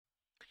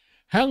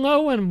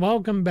Hello and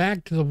welcome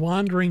back to the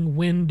Wandering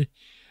Wind.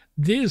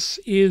 This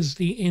is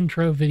the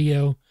intro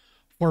video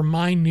for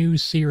my new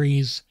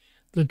series,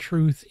 The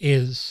Truth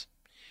Is.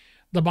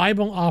 The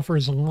Bible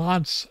offers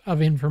lots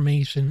of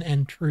information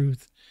and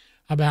truth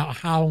about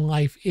how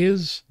life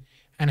is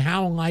and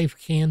how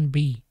life can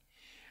be.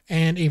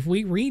 And if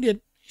we read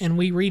it and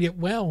we read it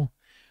well,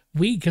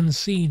 we can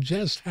see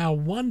just how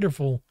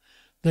wonderful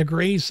the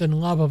grace and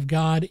love of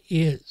God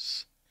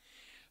is.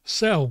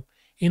 So,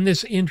 in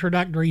this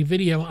introductory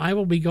video, I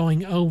will be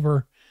going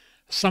over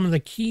some of the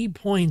key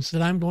points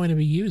that I'm going to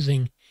be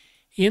using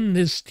in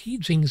this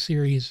teaching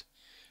series,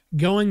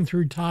 going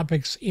through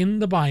topics in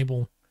the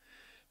Bible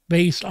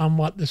based on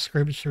what the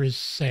scriptures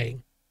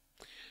say.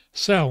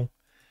 So,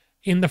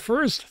 in the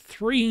first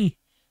three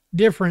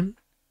videos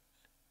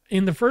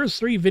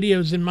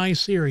in my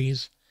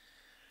series,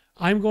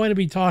 I'm going to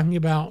be talking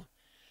about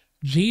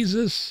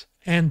Jesus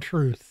and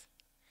truth.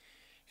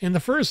 In the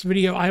first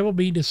video, I will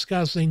be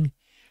discussing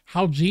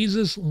how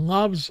Jesus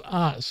loves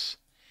us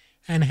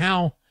and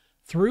how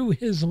through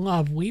his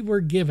love we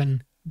were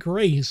given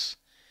grace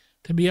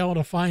to be able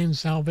to find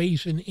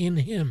salvation in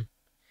him.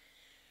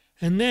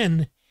 And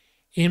then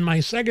in my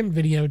second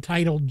video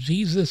titled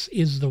Jesus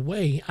is the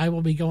Way, I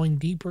will be going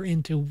deeper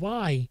into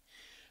why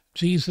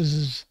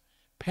Jesus'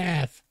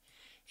 path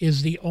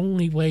is the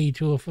only way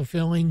to a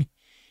fulfilling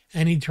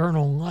and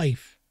eternal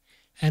life,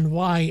 and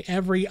why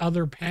every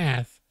other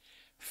path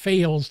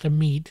fails to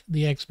meet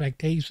the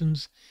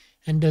expectations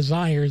and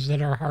desires that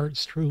our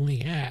hearts truly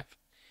have.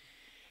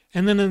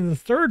 And then in the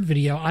third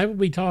video, I will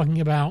be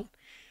talking about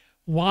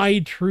why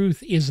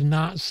truth is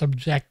not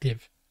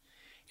subjective.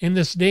 In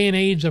this day and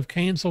age of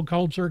cancel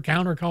culture,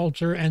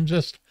 counterculture, and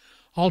just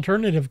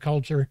alternative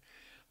culture,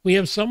 we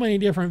have so many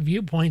different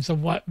viewpoints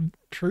of what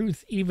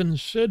truth even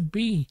should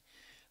be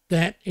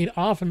that it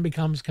often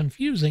becomes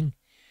confusing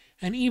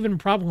and even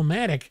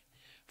problematic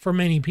for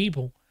many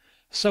people.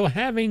 So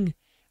having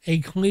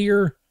a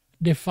clear,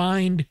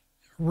 defined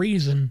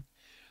reason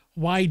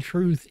why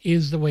truth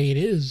is the way it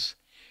is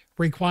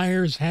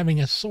requires having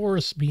a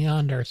source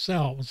beyond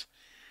ourselves,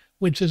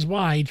 which is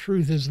why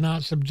truth is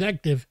not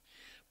subjective,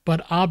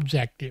 but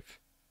objective.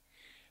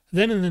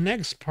 Then in the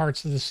next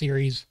parts of the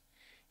series,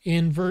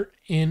 in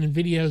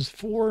videos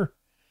 4,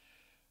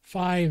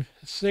 5,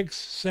 6,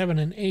 7,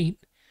 and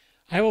 8,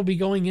 I will be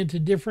going into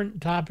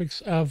different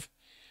topics of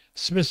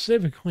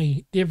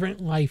specifically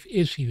different life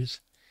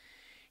issues.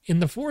 In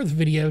the fourth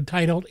video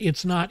titled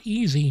It's Not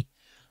Easy,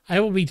 I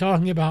will be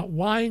talking about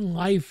why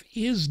life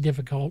is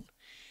difficult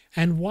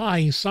and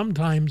why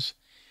sometimes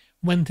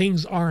when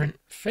things aren't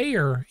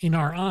fair in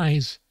our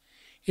eyes,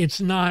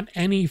 it's not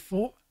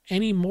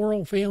any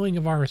moral failing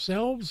of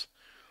ourselves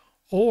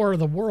or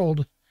the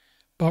world,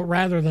 but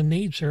rather the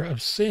nature of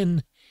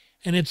sin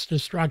and its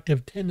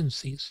destructive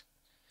tendencies.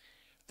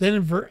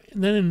 Then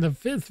in the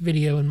fifth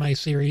video in my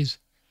series,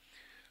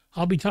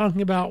 I'll be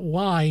talking about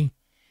why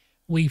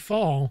we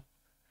fall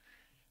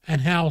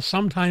and how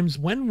sometimes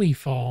when we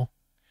fall,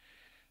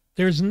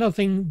 there's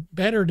nothing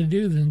better to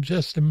do than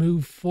just to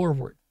move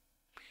forward.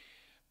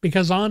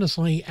 Because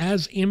honestly,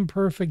 as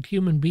imperfect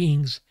human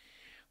beings,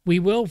 we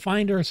will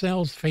find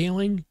ourselves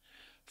failing,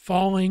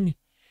 falling,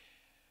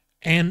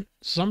 and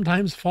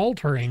sometimes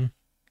faltering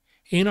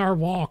in our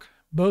walk,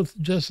 both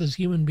just as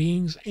human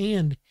beings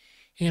and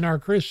in our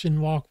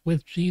Christian walk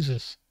with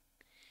Jesus.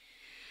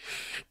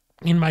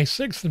 In my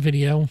sixth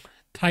video,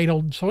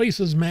 titled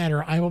Choices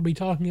Matter, I will be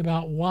talking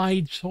about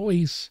why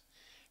choice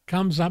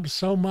comes up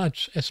so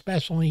much,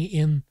 especially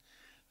in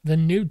the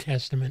New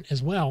Testament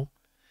as well,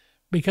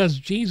 because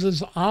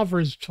Jesus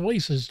offers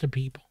choices to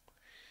people.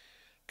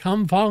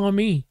 Come follow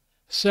me,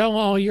 sell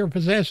all your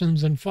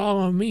possessions and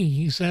follow me,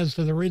 he says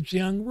to the rich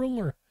young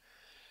ruler.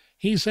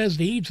 He says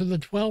to each of the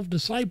 12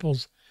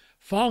 disciples,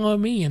 follow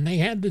me, and they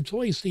had the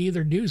choice to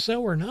either do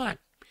so or not.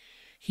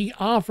 He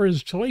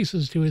offers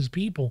choices to his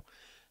people,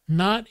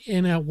 not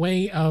in a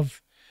way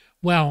of,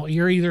 well,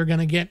 you're either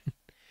going to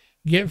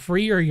get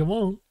free or you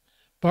won't,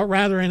 but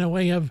rather in a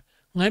way of,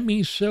 let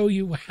me show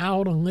you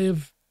how to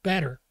live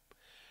better.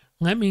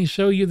 Let me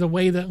show you the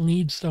way that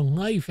leads to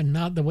life and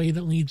not the way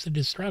that leads to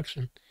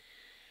destruction.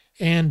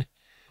 And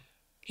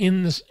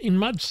in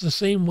much the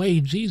same way,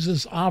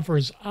 Jesus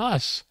offers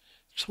us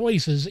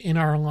choices in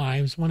our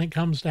lives when it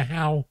comes to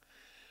how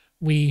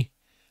we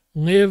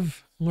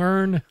live,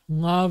 learn,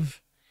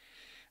 love,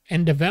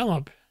 and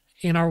develop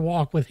in our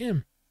walk with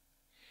him.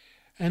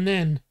 And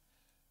then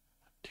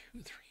 2,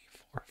 3,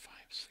 4, 5,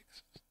 6.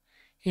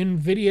 In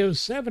video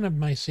 7 of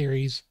my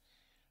series,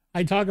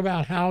 I talk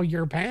about how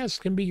your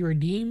past can be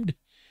redeemed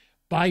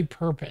by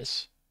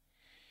purpose.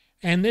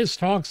 And this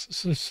talks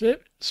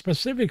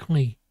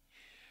specifically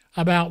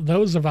about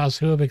those of us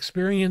who have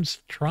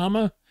experienced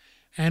trauma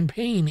and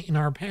pain in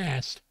our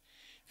past.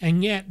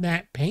 And yet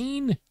that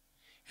pain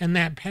and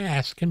that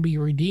past can be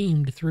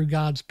redeemed through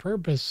God's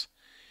purpose,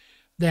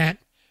 that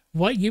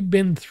what you've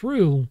been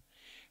through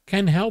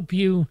can help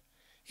you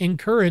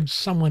encourage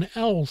someone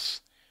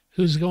else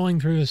who's going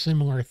through a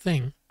similar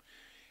thing.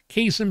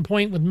 Case in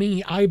point with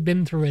me, I've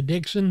been through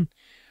addiction.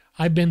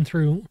 I've been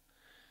through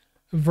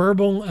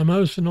verbal,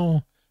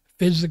 emotional,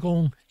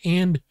 physical,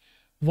 and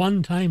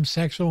one-time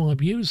sexual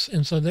abuse.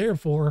 And so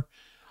therefore,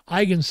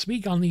 I can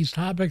speak on these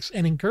topics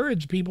and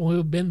encourage people who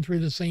have been through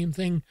the same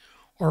thing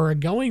or are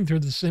going through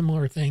the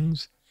similar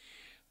things,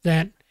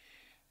 that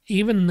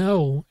even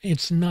though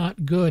it's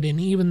not good and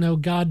even though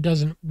God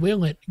doesn't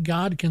will it,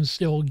 God can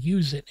still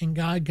use it and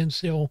God can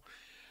still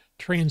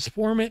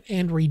transform it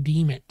and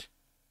redeem it.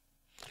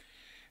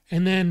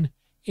 And then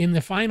in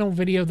the final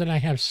video that I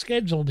have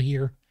scheduled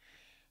here,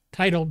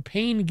 titled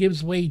Pain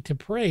Gives Way to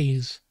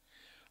Praise,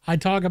 I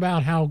talk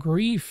about how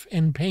grief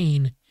and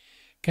pain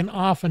can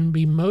often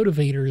be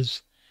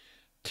motivators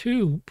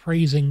to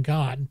praising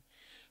God,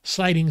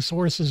 citing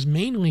sources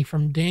mainly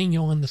from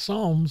Daniel and the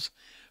Psalms,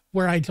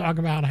 where I talk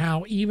about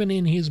how even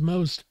in his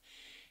most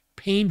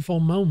painful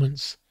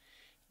moments,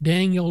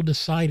 Daniel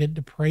decided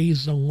to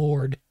praise the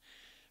Lord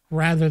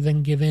rather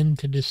than give in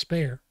to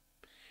despair.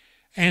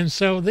 And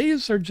so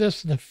these are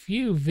just the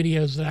few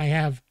videos that I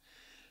have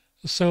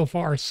so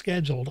far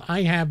scheduled.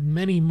 I have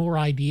many more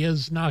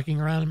ideas knocking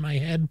around in my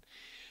head,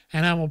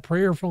 and I will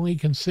prayerfully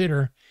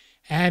consider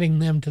adding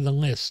them to the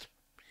list.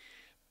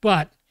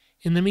 But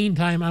in the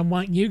meantime, I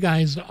want you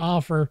guys to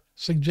offer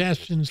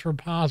suggestions for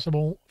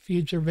possible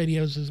future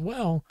videos as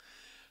well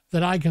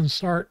that I can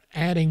start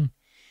adding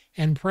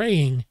and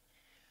praying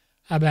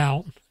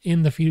about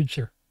in the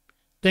future.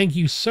 Thank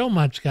you so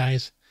much,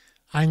 guys.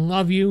 I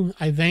love you.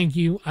 I thank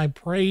you. I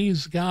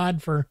praise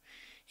God for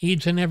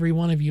each and every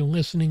one of you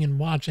listening and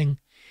watching.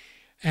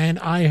 And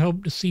I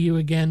hope to see you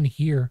again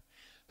here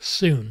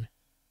soon.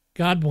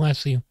 God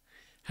bless you.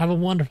 Have a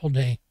wonderful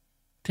day.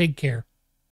 Take care.